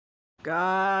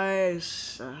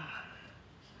Guys,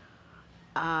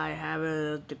 I have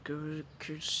the good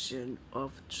question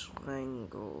of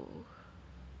triangle.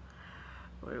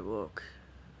 Wait, look.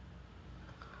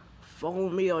 Follow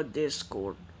me on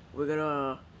Discord. We're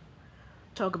gonna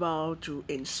talk about to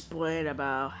explain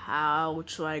about how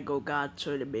triangle got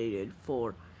terminated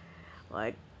for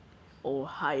like or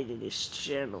hiding his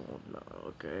channel. No,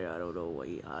 okay, I don't know why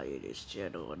he hiding his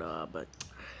channel or not, but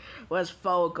let's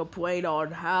follow complaint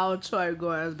on how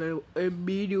Triangle has been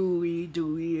immediately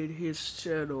deleted his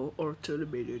channel or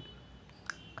terminated.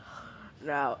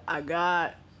 Now I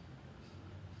got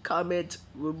comment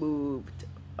removed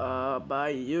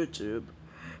by YouTube,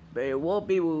 but it won't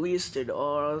be released in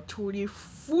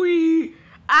 23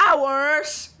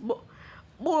 hours.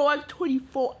 More like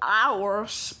 24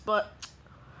 hours, but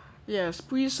yes,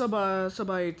 please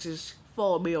somebody just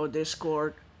follow me on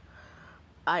Discord.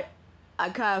 I I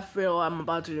kind of feel I'm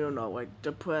about to, like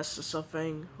depressed or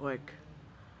something. Like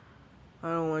I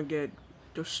don't want to get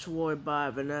destroyed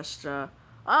by Vanessa.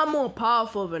 I'm more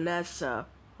powerful than Vanessa,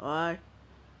 alright?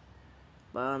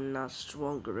 But I'm not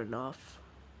stronger enough.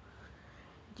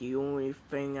 The only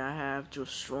thing I have to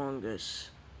strongest,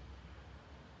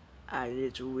 I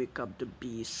need to wake up the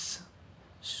beast.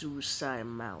 Suicide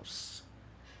Mouse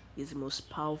is the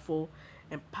most powerful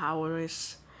and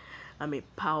powerless.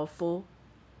 Powerful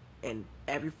and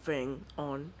everything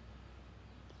on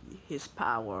his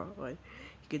power. Right?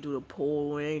 You can do the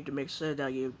pulling to make sure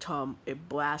that you it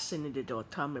blasting into the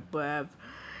atomic breath,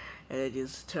 and it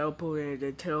is teleporting and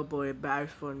then teleporting back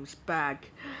from his back.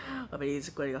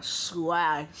 It's like a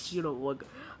slag, like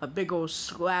a big old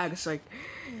slag. It's like,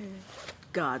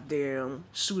 goddamn,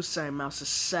 Suicide Mouse is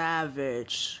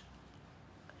savage.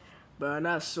 But I'm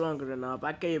not stronger enough.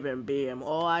 I can't even beat him.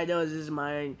 All I know is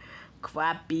my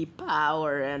crappy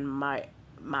power and my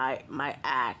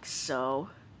axe. So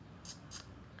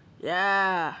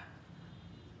yeah,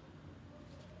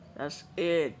 that's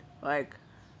it. Like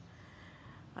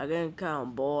I get kind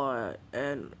of bored,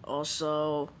 and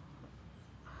also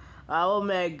I will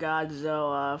make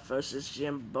Godzilla versus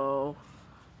Jimbo.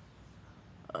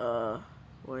 Uh,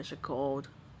 what is it called?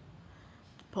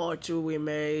 Part 2 we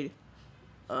made.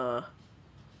 Uh,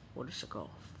 what is it called?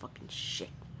 Fucking shit.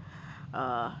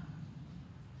 Uh,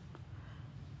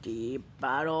 the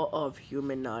Battle of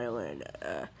Human Island.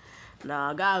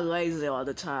 Nah, I got lazy all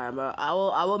the time. I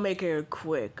will make it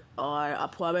quick. Alright, I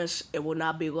promise it will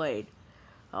not be late.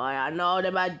 Alright, I know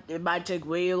it might take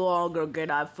way longer to get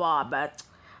that far, but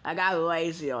I got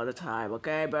lazy all the time,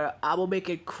 okay? But I will make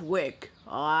it quick,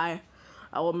 alright?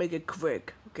 I will make it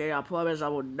quick, okay? I promise I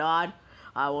will not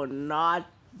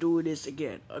do this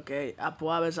again, okay? I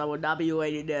promise I will not be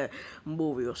late in the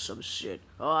movie or some shit,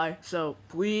 alright? So,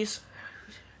 please,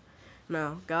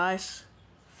 now, guys,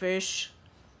 Fish,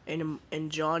 and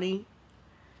Johnny,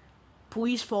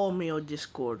 please follow me on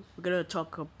Discord. We're gonna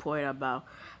talk a point about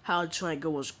how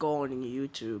Triangle was going in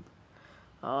YouTube.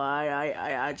 Oh,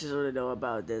 I just want to know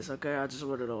about this, okay? I just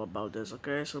want to know about this,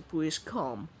 okay? So please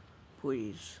come.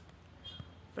 Please.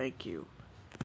 Thank you.